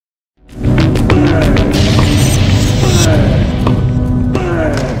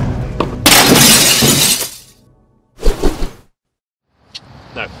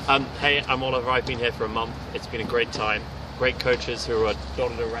Hi, I'm Oliver. I've been here for a month. It's been a great time. Great coaches who are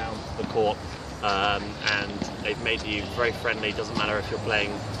dotted around the court, and they've made you very friendly. It doesn't matter if you're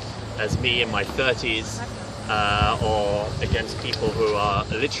playing as me in my 30s or against people who are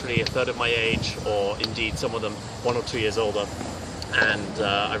literally a third of my age, or indeed some of them 1 or 2 years older. And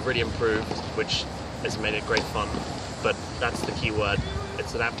I've really improved, which has made it great fun. But that's the key word.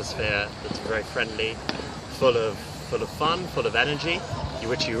 It's an atmosphere that's very friendly, full of fun, full of energy,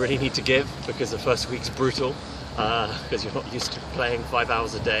 which you really need to give, because the first week's brutal, because you're not used to playing 5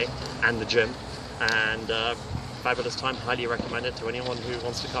 hours a day and the gym. And fabulous time, highly recommend it to anyone who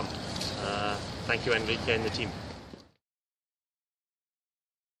wants to come. Thank you, Enrique and the team.